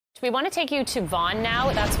We want to take you to Vaughan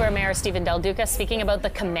now. That's where Mayor Stephen Del Duca is speaking about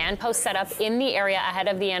the command post set up in the area ahead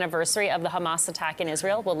of the anniversary of the Hamas attack in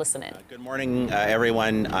Israel. We'll listen in. Good morning,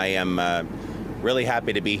 everyone. I am really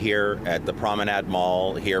happy to be here at the Promenade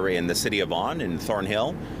Mall here in the city of Vaughan in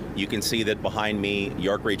Thornhill. You can see that behind me,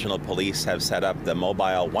 York Regional Police have set up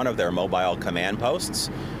one of their mobile command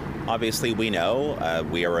posts. Obviously, we know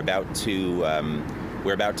we're about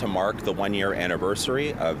to mark the one-year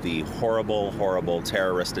anniversary of the horrible, horrible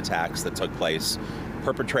terrorist attacks that took place,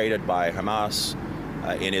 perpetrated by Hamas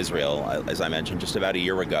in Israel, as I mentioned, just about a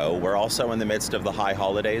year ago. We're also in the midst of the high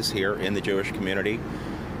holidays here in the Jewish community.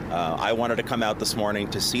 I wanted to come out this morning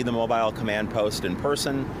to see the mobile command post in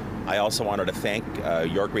person. I also wanted to thank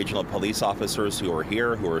York Regional Police officers who are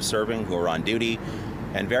here, who are serving, who are on duty.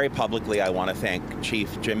 And very publicly, I want to thank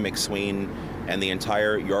Chief Jim McSween and the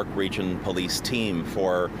entire York Region Police team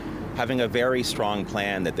for having a very strong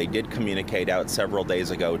plan that they did communicate out several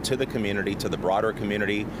days ago to the community, to the broader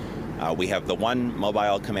community. We have the one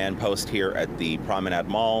mobile command post here at the Promenade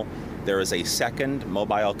Mall. There is a second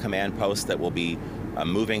mobile command post that will be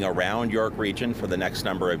moving around York Region for the next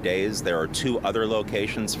number of days. There are two other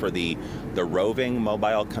locations for the roving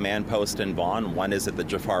mobile command post in Vaughan. One is at the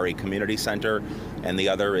Jafari Community Center, and the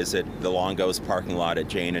other is at the Longo's parking lot at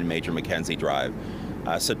Jane and Major Mackenzie Drive.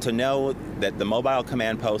 So to know that the mobile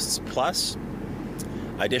command posts plus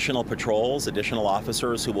additional patrols, additional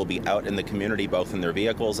officers who will be out in the community both in their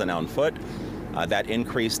vehicles and on foot, that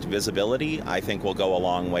increased visibility, I think, will go a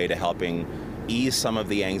long way to helping ease some of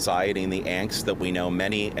the anxiety and the angst that we know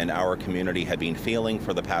many in our community have been feeling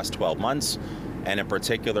for the past 12 months, and in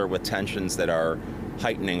particular with tensions that are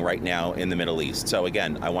heightening right now in the Middle East. So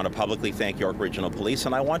again, I want to publicly thank York Regional Police,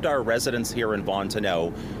 and I want our residents here in Vaughan to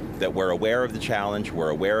know that we're aware of the challenge,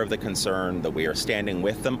 we're aware of the concern, that we are standing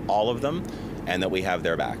with them, all of them, and that we have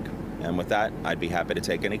their back. And with that, I'd be happy to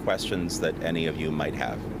take any questions that any of you might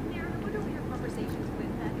have.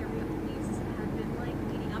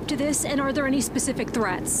 To this, and are there any specific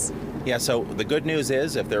threats? Yeah, so the good news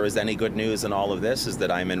is, if there is any good news in all of this, is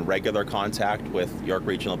that I'm in regular contact with York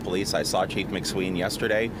Regional Police. I saw Chief McSween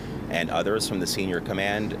yesterday and others from the senior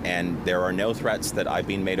command, and there are no threats that I've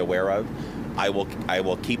been made aware of. I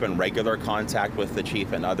will keep in regular contact with the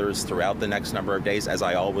chief and others throughout the next number of days, as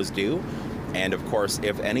I always do. And of course,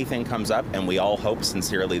 if anything comes up, and we all hope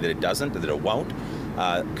sincerely that it doesn't, that it won't,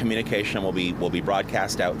 communication will be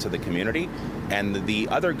broadcast out to the community. And the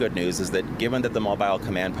other good news is that given that the mobile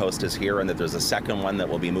command post is here and that there's a second one that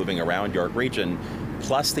will be moving around York Region,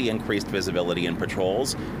 plus the increased visibility in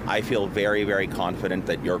patrols, I feel very, very confident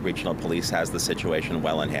that York Regional Police has the situation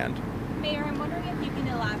well in hand. Mayor, I'm wondering if you can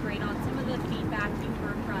elaborate on some of the feedback you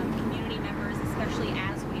heard from community members, especially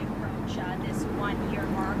as we approach this one-year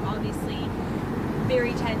mark. Obviously,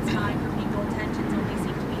 very tense time for people. Tensions only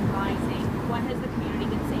seem to be rising. What has the community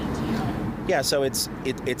been saying to you? Yeah, so it's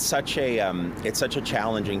such a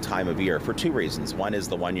challenging time of year for two reasons. One is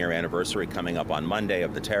the one-year anniversary coming up on Monday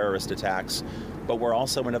of the terrorist attacks, but we're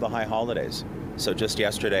also into the high holidays. So just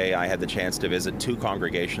yesterday, I had the chance to visit two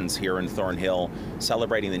congregations here in Thornhill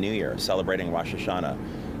celebrating the New Year, celebrating Rosh Hashanah.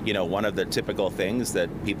 You know, one of the typical things that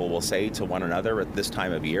people will say to one another at this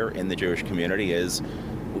time of year in the Jewish community is,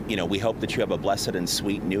 you know, we hope that you have a blessed and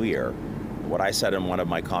sweet New Year. What I said in one of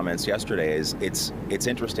my comments yesterday is it's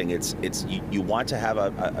interesting. You want to have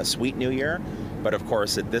a sweet New Year, but of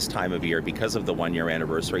course at this time of year, because of the one-year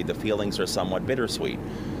anniversary, the feelings are somewhat bittersweet.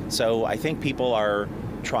 So I think people are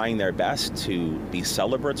trying their best to be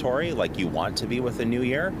celebratory, like you want to be with the New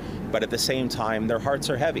Year, but at the same time, their hearts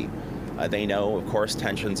are heavy. They know, of course,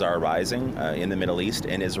 tensions are rising in the Middle East,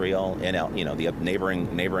 in Israel, in the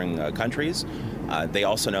neighboring countries. They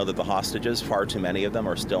also know that the hostages, far too many of them,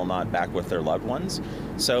 are still not back with their loved ones.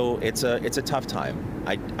 So it's a tough time.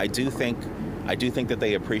 I do think that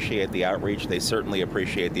they appreciate the outreach. They certainly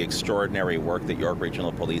appreciate the extraordinary work that York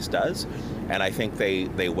Regional Police does, and I think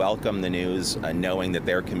they welcome the news, knowing that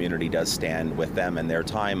their community does stand with them in their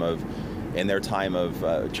time of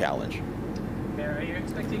challenge. Mayor, are you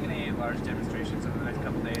expecting any large demonstrations over the next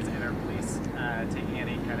couple of days, and are police taking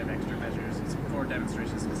any kind of extra measures for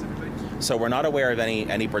demonstrations specifically? So we're not aware of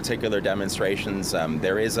any particular demonstrations.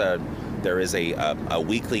 There is a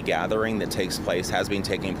weekly gathering that has been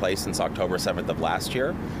taking place since October 7th of last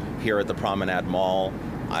year here at the Promenade Mall.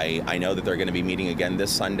 I know that they're going to be meeting again this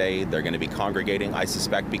Sunday. They're going to be congregating. I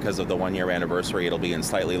suspect because of the one-year anniversary, it'll be in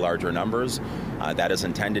slightly larger numbers. That is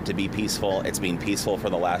intended to be peaceful. It's been peaceful for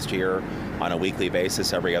the last year on a weekly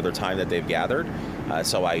basis every other time that they've gathered.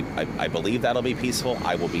 So I believe that'll be peaceful.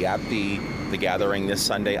 I will be at the gathering this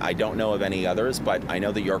Sunday. I don't know of any others, but I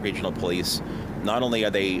know the York Regional Police not only are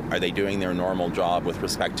they doing their normal job with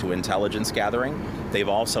respect to intelligence gathering, they've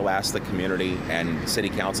also asked the community and City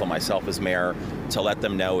Council, myself as mayor, to let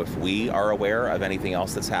them know if we are aware of anything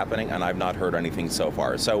else that's happening, and I've not heard anything so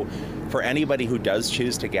far. So for anybody who does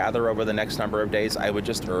choose to gather over the next number of days, I would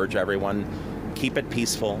just urge everyone, keep it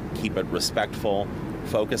peaceful, keep it respectful,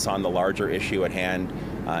 focus on the larger issue at hand,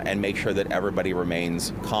 and make sure that everybody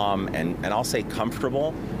remains calm and I'll say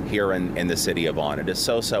comfortable here in the city of Vaughan. It is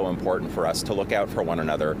so important for us to look out for one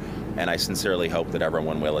another, and I sincerely hope that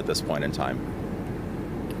everyone will at this point in time.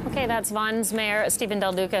 Okay, that's Vaughan's Mayor Stephen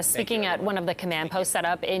Del Duca speaking at one of the command posts set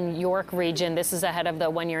up in York Region. This is ahead of the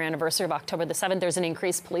one-year anniversary of October the 7th. There's an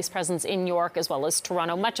increased police presence in York as well as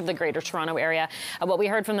Toronto, much of the greater Toronto area. What we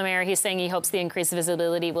heard from the mayor, he's saying he hopes the increased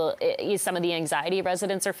visibility will ease some of the anxiety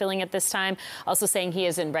residents are feeling at this time. Also saying he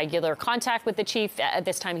is in regular contact with the chief. At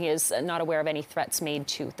this time, he is not aware of any threats made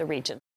to the region.